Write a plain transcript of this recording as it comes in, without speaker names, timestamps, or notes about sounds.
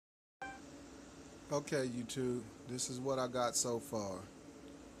Okay, YouTube, this is what I got so far.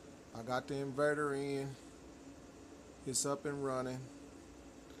 I got the inverter in, it's up and running.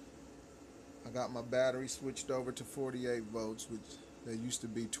 I got my battery switched over to 48 volts, which there used to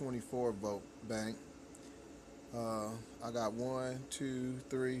be 24 volt bank. I got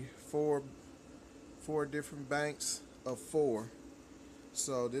four different banks of 4.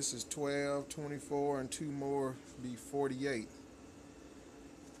 So this is 12, 24, and 2 more be 48.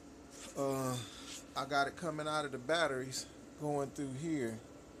 I got it coming out of the batteries going through here,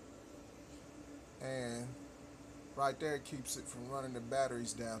 and right there keeps it from running the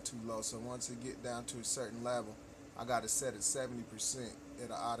batteries down too low. So once it get down to a certain level, I got it set at 70%.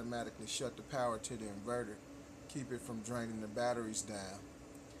 It'll automatically shut the power to the inverter, keep it from draining the batteries down.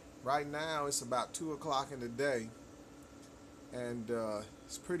 Right now it's about 2 o'clock in the day, and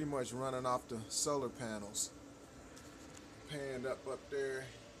it's pretty much running off the solar panels. Panned up there,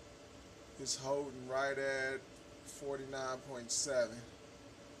 it's holding right at 49.7.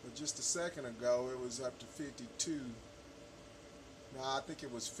 But just a second ago it was up to 52. Now I think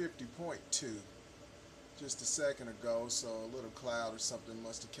it was 50.2 just a second ago, so a little cloud or something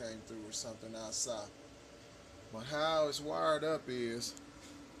must have came through or something outside. But how it's wired up is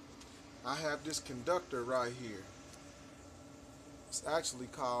I have this conductor right here. It's actually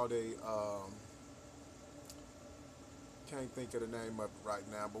called a can't think of the name of it right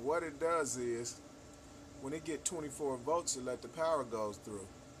now, but what it does is when it get 24 volts it let the power goes through.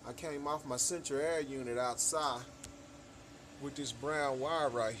 I came off my central air unit outside with this brown wire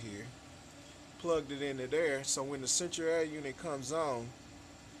right here, plugged it into there, so when the central air unit comes on,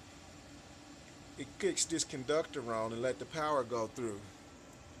 it kicks this conductor on and let the power go through.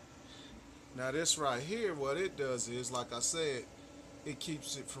 Now this right here, what it does is, like I said, it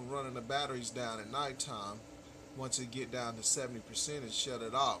keeps it from running the batteries down at nighttime. Once it get down to 70%, it shut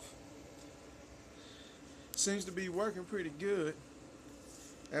it off. Seems to be working pretty good.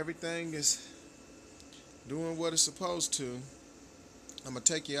 Everything is doing what it's supposed to. I'm gonna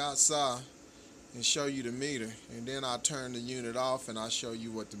take you outside and show you the meter, and then I'll turn the unit off and I'll show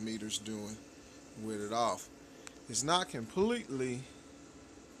you what the meter's doing with it off. It's not completely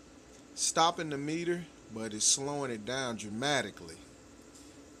stopping the meter, but it's slowing it down dramatically.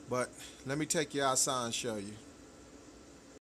 But let me take you outside and show you.